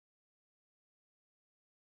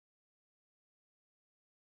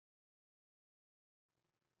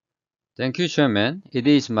Thank you, Chairman. It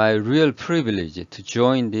is my real privilege to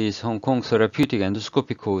join this Hong Kong therapeutic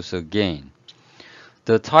endoscopy course again.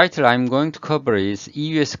 The title I'm going to cover is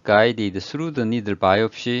EUS-guided through the needle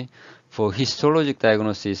biopsy for histologic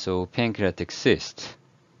diagnosis of pancreatic cyst.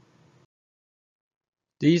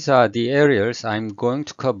 These are the areas I'm going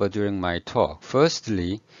to cover during my talk.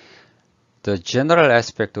 Firstly, the general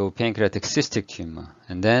aspect of pancreatic cystic tumor,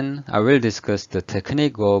 and then I will discuss the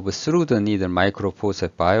technique of through the needle microforceps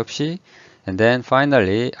biopsy, and then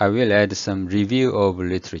finally I will add some review of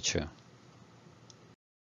literature.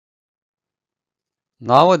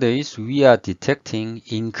 Nowadays we are detecting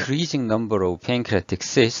increasing number of pancreatic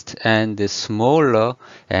cysts and smaller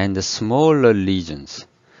lesions.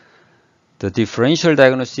 The differential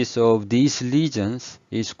diagnosis of these lesions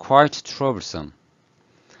is quite troublesome.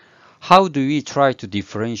 How do we try to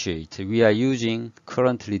differentiate? We are using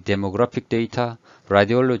currently demographic data,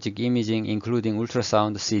 radiologic imaging including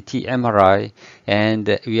ultrasound, CT, MRI,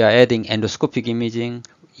 and we are adding endoscopic imaging,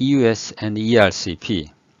 EUS and ERCP.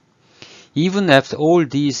 Even after all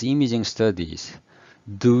these imaging studies,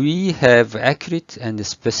 do we have accurate and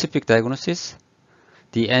specific diagnosis?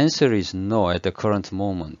 The answer is no at the current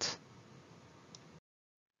moment.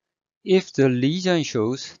 If the lesion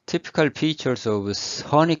shows typical features of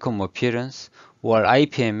honeycomb appearance or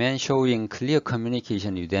IPMN showing clear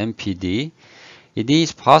communication with MPD, it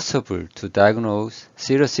is possible to diagnose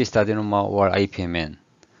serous cyst adenoma or IPMN.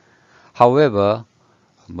 However,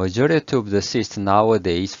 majority of the cysts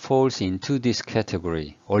nowadays falls into this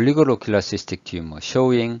category, oligolocular cystic tumor,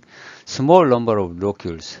 showing small number of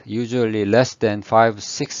locules, usually less than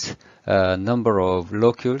 5-6 number of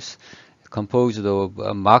locules, composed of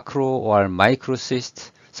macro or micro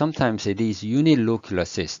cyst. Sometimes it is unilocular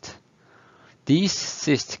cyst. These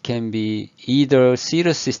cysts can be either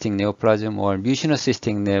serous cystic neoplasm or mucinous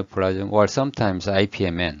cystic neoplasm or sometimes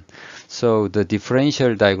IPMN. So the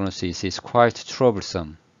differential diagnosis is quite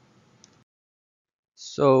troublesome.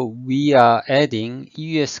 So we are adding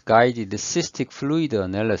EUS-guided cystic fluid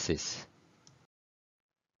analysis.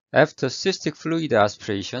 After cystic fluid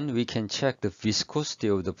aspiration, we can check the viscosity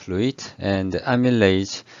of the fluid and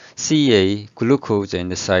amylase, CA, glucose,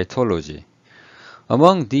 and cytology.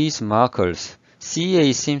 Among these markers,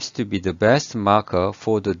 CA seems to be the best marker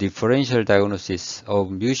for the differential diagnosis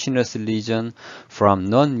of mucinous lesion from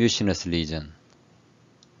non-mucinous lesion.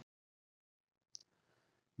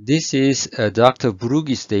 This is Dr.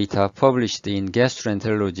 Brugge's data published in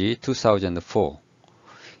Gastroenterology 2004.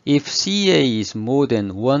 If CA is more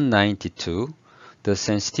than 192, the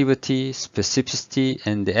sensitivity, specificity,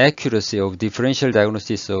 and the accuracy of differential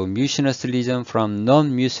diagnosis of mucinous lesion from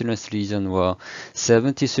non-mucinous lesion were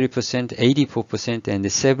 73%, 84%, and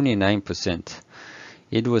 79%.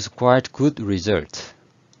 It was quite good result.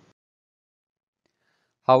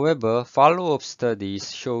 However, follow-up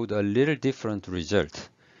studies showed a little different result.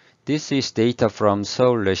 This is data from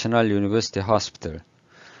Seoul National University Hospital.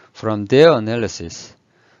 From their analysis,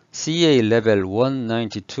 CA level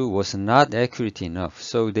 192 was not accurate enough,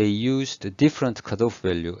 so they used a different cutoff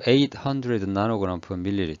value, 800 nanogram per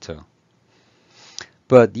milliliter.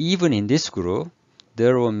 But even in this group,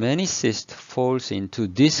 there were many cysts falls into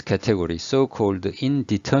this category, so-called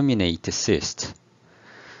indeterminate cyst.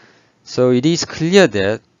 So it is clear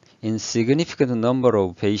that in significant number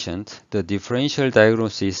of patients, the differential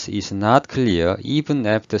diagnosis is not clear even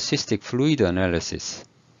after cystic fluid analysis.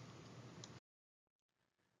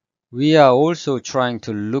 We are also trying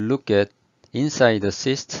to look at inside the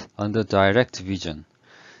cyst under direct vision.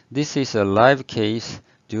 This is a live case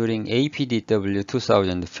during APDW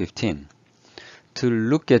 2015. To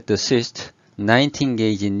look at the cyst,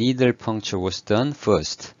 19-gauge needle puncture was done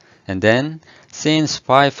first, and then thin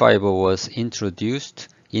spy fiber was introduced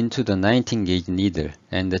into the 19-gauge needle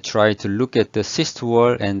and try to look at the cyst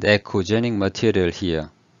wall and echogenic material here.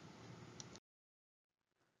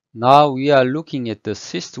 Now we are looking at the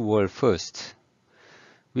cyst wall first.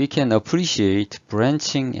 We can appreciate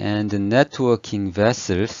branching and networking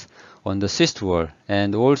vessels on the cyst wall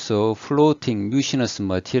and also floating mucinous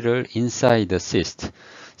material inside the cyst,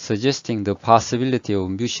 suggesting the possibility of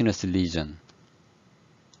mucinous lesion.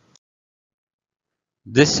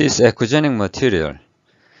 This is echogenic material.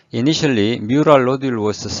 Initially, mural nodule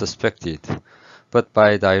was suspected, but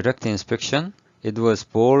by direct inspection, it was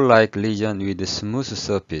ball-like lesion with a smooth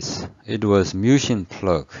surface. It was mucin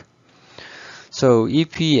plug. So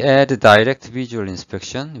if we add direct visual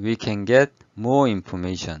inspection, we can get more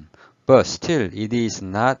information, but still it is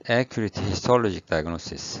not accurate histologic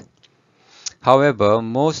diagnosis. However,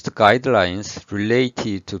 most guidelines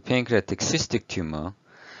related to pancreatic cystic tumor,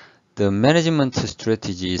 the management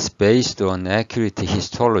strategy is based on accurate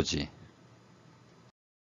histology.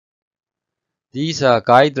 These are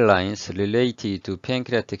guidelines related to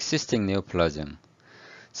pancreatic cystic neoplasm.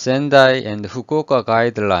 Sendai and Fukuoka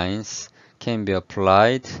guidelines can be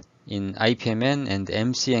applied in IPMN and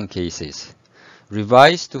MCN cases.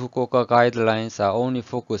 Revised Fukuoka guidelines are only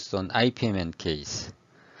focused on IPMN case.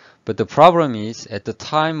 But the problem is, at the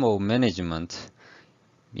time of management,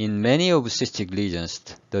 in many of cystic lesions,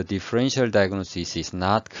 the differential diagnosis is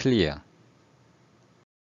not clear.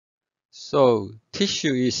 So,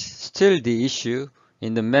 tissue is still the issue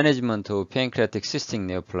in the management of pancreatic cystic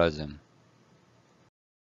neoplasm.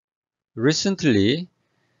 Recently,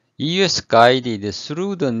 EUS-guided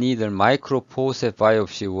through-the-needle microforceps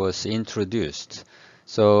biopsy was introduced.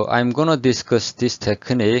 So I'm going to discuss this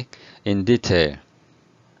technique in detail.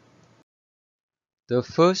 The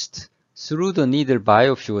first through-the-needle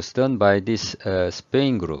biopsy was done by this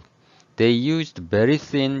Spain group. They used very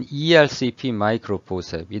thin ERCP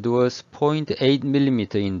microforceps. It was 0.8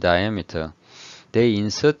 millimeter in diameter. They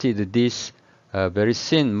inserted this very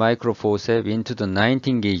thin microforceps into the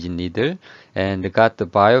 19-gauge needle and got the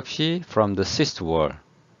biopsy from the cyst wall.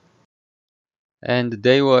 And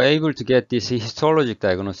they were able to get this histologic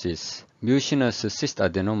diagnosis, mucinous cyst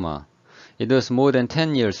adenoma. It was more than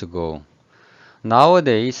 10 years ago.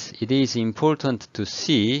 Nowadays, it is important to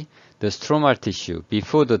see the stromal tissue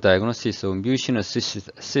before the diagnosis of mucinous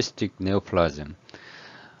cystic neoplasm.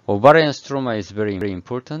 Ovarian stroma is very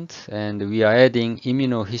important, and we are adding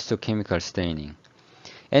immunohistochemical staining.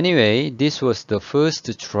 Anyway, this was the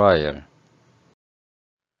first trial.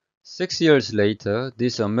 6 years later,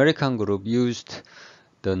 this American group used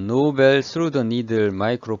the novel through-the-needle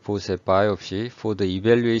microforceps biopsy for the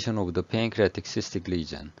evaluation of the pancreatic cystic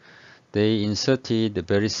lesion. They inserted a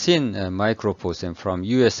very thin microforceps from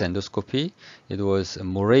US endoscopy. It was a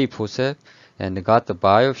Moray forceps and got the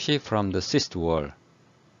biopsy from the cyst wall.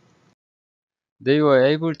 They were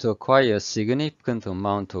able to acquire a significant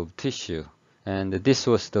amount of tissue, and this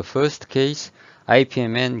was the first case,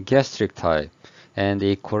 IPMN gastric type, and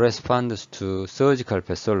it corresponds to surgical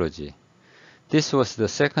pathology. This was the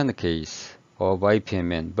second case of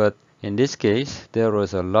IPMN, but in this case, there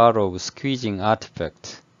was a lot of squeezing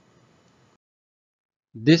artifact.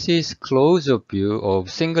 This is close-up view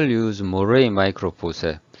of single-use Moray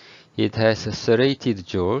microforceps. It has serrated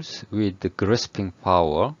jaws with grasping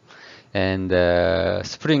power and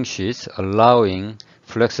spring sheaths allowing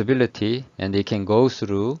flexibility, and it can go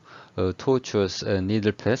through tortuous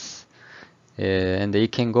needle paths, and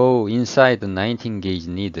it can go inside the 19-gauge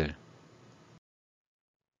needle.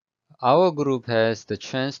 Our group has the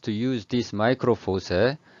chance to use this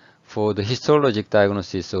microforceps for the histologic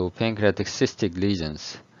diagnosis of pancreatic cystic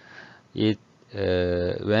lesions. It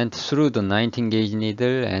went through the 19-gauge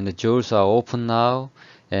needle, and the jaws are open now,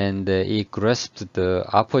 and it grasped the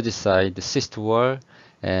opposite side, the cyst wall,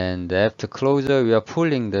 and after closure we are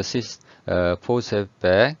pulling the cyst forceps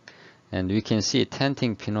back, and we can see a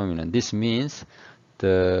tenting phenomenon. This means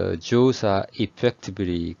the jaws are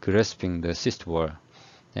effectively grasping the cyst wall,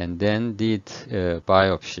 and then did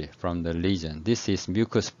biopsy from the lesion. This is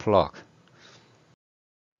mucus plug.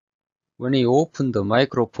 When we open the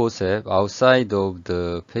microforceps outside of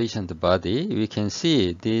the patient body, we can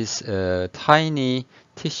see this tiny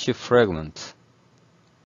tissue fragment.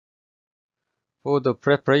 For the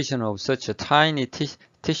preparation of such a tiny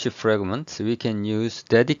tissue fragment, we can use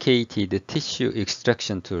dedicated tissue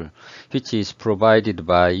extraction tool, which is provided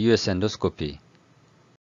by US endoscopy.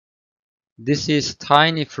 This is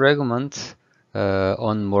tiny fragment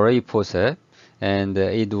on Moray forceps, and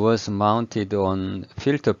it was mounted on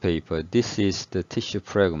filter paper. This is the tissue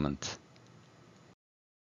fragment.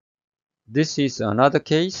 This is another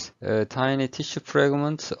case, a tiny tissue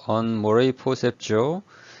fragment on Moray forceps jaw,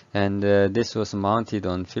 and this was mounted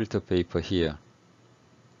on filter paper here.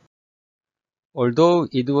 Although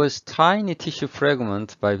it was tiny tissue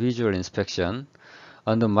fragment by visual inspection,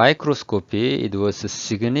 under microscopy, it was a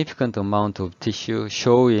significant amount of tissue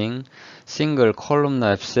showing single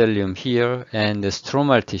columnar epithelium here and the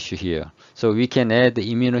stromal tissue here. So we can add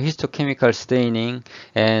immunohistochemical staining,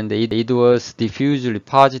 and it was diffusely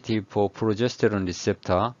positive for progesterone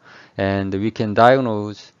receptor, and we can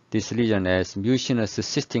diagnose this lesion as mucinous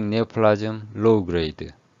cystic neoplasm low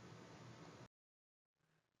grade.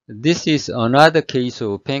 This is another case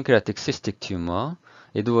of pancreatic cystic tumor.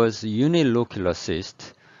 It was unilocular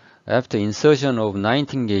cyst. After insertion of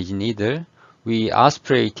 19-gauge needle, we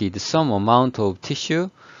aspirated some amount of tissue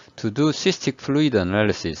to do cystic fluid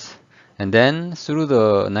analysis. And then through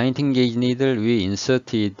the 19-gauge needle, we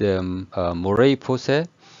inserted Moray forceps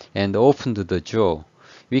and opened the jaw.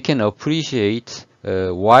 We can appreciate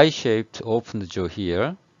a Y-shaped opened jaw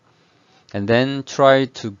here, and then try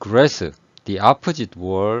to grasp the opposite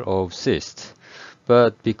wall of cyst.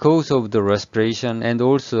 But because of the respiration and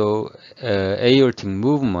also aortic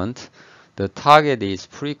movement, the target is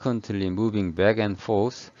frequently moving back and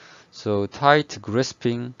forth, so tight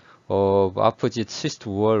grasping of opposite cyst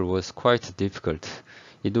wall was quite difficult.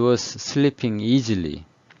 It was slipping easily.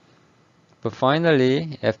 But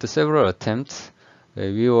finally, after several attempts,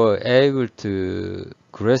 we were able to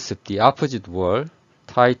grasp the opposite wall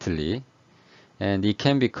tightly, and it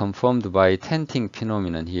can be confirmed by tenting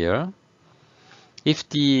phenomenon here. If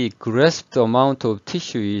the grasped amount of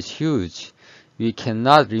tissue is huge, we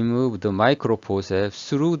cannot remove the microforceps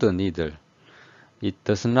through the needle. It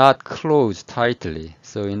does not close tightly.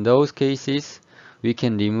 So in those cases, we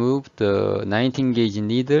can remove the 19 gauge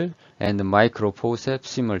needle and the microforceps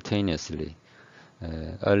simultaneously.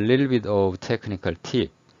 A little bit of technical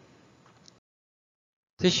tip.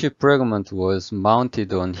 Tissue fragment was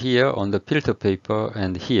mounted on here on the filter paper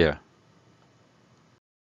and here.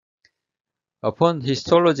 Upon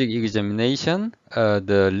histologic examination,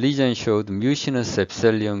 the lesion showed mucinous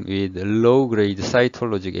epithelium with low-grade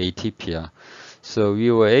cytologic atypia. So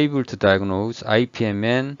we were able to diagnose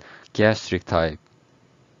IPMN gastric type.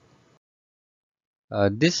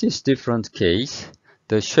 This is different case.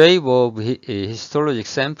 The shape of histologic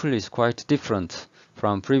sample is quite different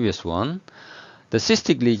from previous one. The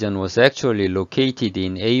cystic lesion was actually located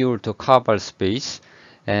in aortocarpal space,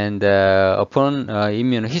 and upon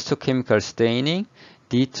immunohistochemical staining,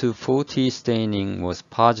 D240 staining was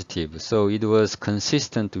positive, so it was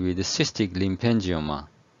consistent with cystic lymphangioma.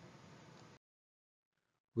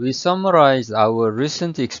 We summarized our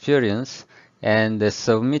recent experience and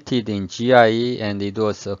submitted in GIE, and it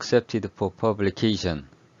was accepted for publication.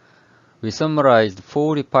 We summarized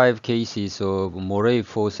 45 cases of Moray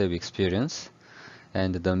forceps experience,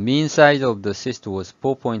 and the mean size of the cyst was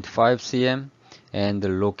 4.5 cm, and the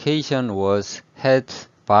location was head,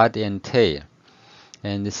 body, and tail.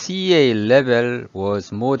 And the CA level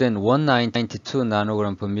was more than 192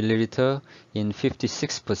 nanogram per milliliter in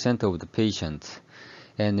 56% of the patients.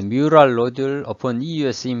 And mural nodule upon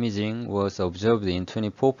EUS imaging was observed in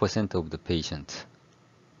 24% of the patients.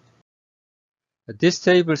 This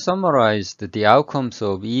table summarized the outcomes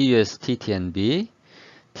of EUS-TTNB.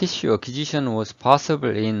 Tissue acquisition was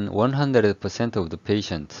possible in 100% of the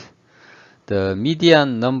patients. The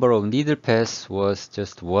median number of needle pass was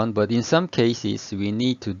just 1, but in some cases we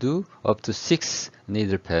need to do up to 6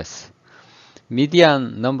 needle pass.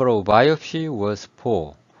 Median number of biopsy was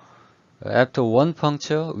 4. After one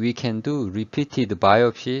puncture, we can do repeated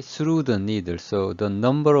biopsy through the needle. So the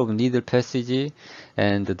number of needle passage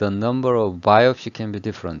and the number of biopsy can be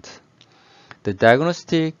different. The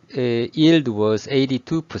diagnostic yield was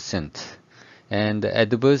 82%, and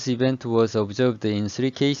adverse event was observed in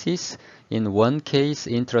 3 cases. In 1 case,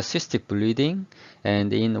 intracystic bleeding,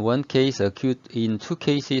 and in 2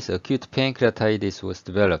 cases, acute pancreatitis was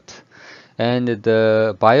developed. And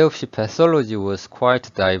the biopsy pathology was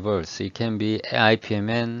quite diverse. It can be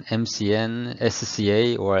IPMN, MCN,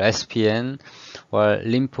 SCA, or SPN, or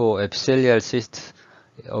lymphoepithelial cyst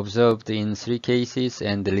observed in 3 cases,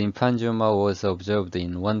 and the lymphangioma was observed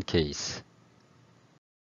in 1 case.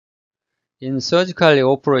 In surgically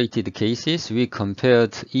operated cases, we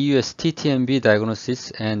compared EUS-TTNB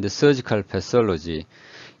diagnosis and the surgical pathology.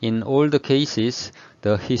 In all the cases,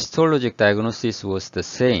 the histologic diagnosis was the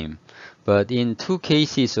same, but in 2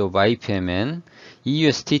 cases of IPMN,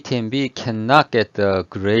 EUS-TTNB cannot get the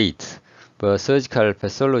grade, but surgical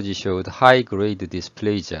pathology showed high-grade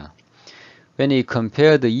dysplasia. When we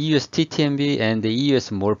compare the EUS-TTNB and the EUS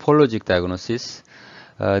morphologic diagnosis,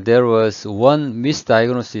 there was 1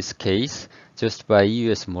 misdiagnosis case just by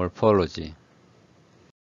EUS morphology.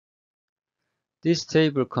 This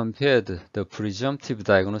table compared the presumptive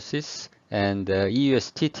diagnosis and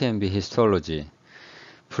EUS-TTNB histology.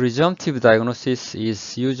 Presumptive diagnosis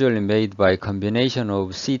is usually made by combination of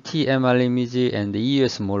CT MR image and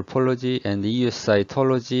EUS morphology and EUS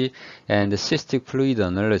cytology and cystic fluid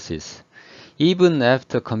analysis. Even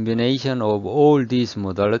after combination of all these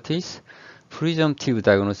modalities, presumptive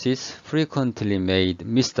diagnosis frequently made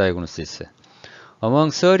misdiagnosis.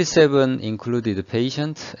 Among 37 included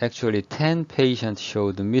patients, actually 10 patients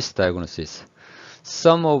showed misdiagnosis.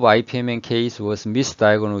 Some of IPMN case was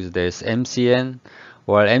misdiagnosed as MCN,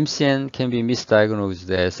 while MCN can be misdiagnosed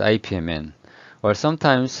as IPMN, or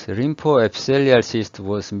sometimes lymphoepithelial cyst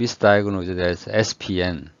was misdiagnosed as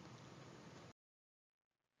SPN.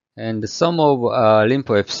 And some of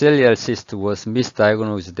lymphoepithelial cyst was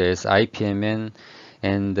misdiagnosed as IPMN,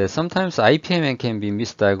 And sometimes IPMN can be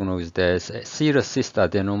misdiagnosed as serous cyst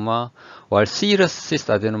adenoma, while serous cyst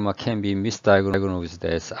adenoma can be misdiagnosed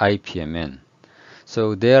as IPMN.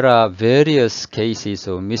 So there are various cases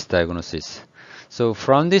of misdiagnosis. So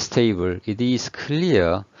from this table, it is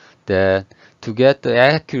clear that to get the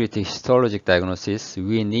accurate histologic diagnosis,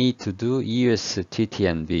 we need to do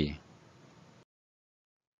EUS-TTNB.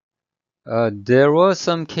 There were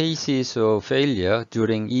some cases of failure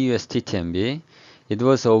during EUS-TTNB. It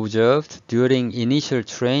was observed during initial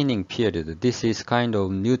training period. This is kind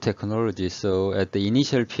of new technology. So at the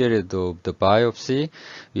initial period of the biopsy,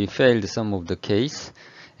 we failed some of the case.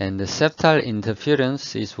 And the septal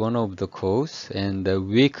interference is one of the cause. And the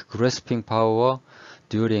weak grasping power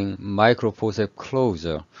during microforceps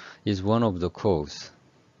closure is one of the cause.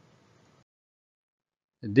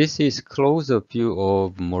 This is close-up view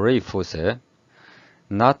of moray forceps.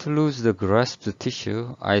 Not to lose the grasped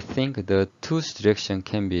tissue, I think the tooth direction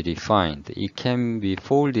can be refined. It can be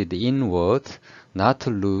folded inward, not to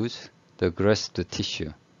lose the grasped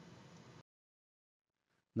tissue.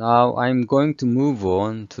 Now I'm going to move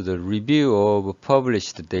on to the review of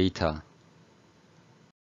published data.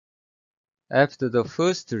 After the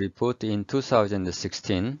first report in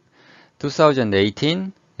 2016,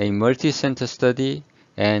 2018, a multi-center study,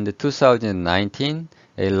 and 2019,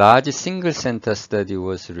 a large single-center study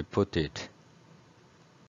was reported.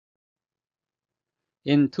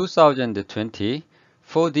 In 2020,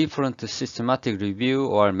 4 different systematic review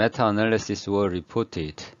or meta-analysis were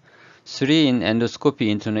reported. 3 in endoscopy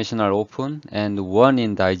international open and 1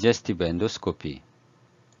 in digestive endoscopy.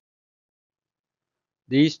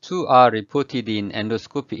 These 2 are reported in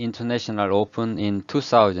endoscopy international open in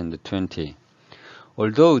 2020.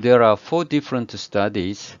 Although there are 4 different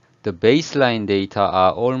studies, the baseline data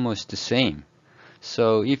are almost the same.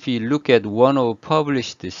 So if you look at one of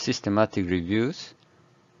published systematic reviews,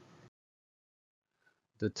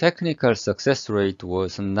 the technical success rate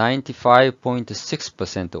was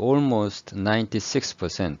 95.6%, almost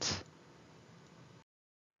 96%.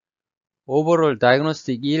 Overall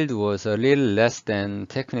diagnostic yield was a little less than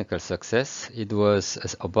technical success. It was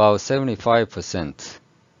about 75%.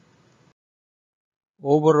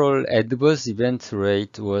 Overall adverse event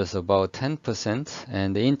rate was about 10%,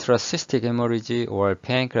 and intracystic hemorrhage or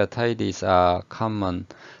pancreatitis are common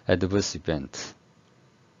adverse events.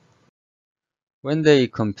 When they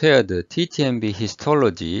compared the TTNB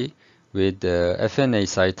histology with the FNA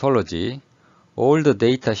cytology, all the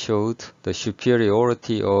data showed the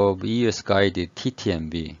superiority of EUS-guided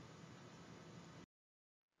TTNB.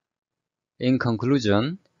 In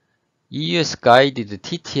conclusion, EUS-guided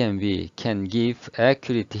TTNB can give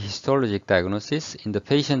accurate histologic diagnosis in the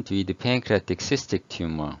patient with pancreatic cystic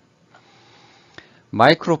tumor.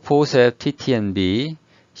 Microforceps TTNB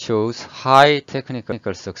shows high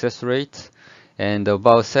technical success rate and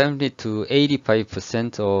about 70 to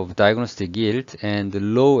 85% of diagnostic yield and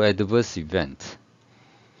low adverse event.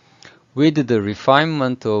 With the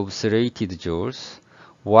refinement of serrated jaws,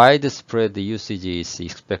 widespread usage is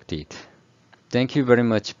expected. Thank you very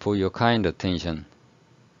much for your kind attention.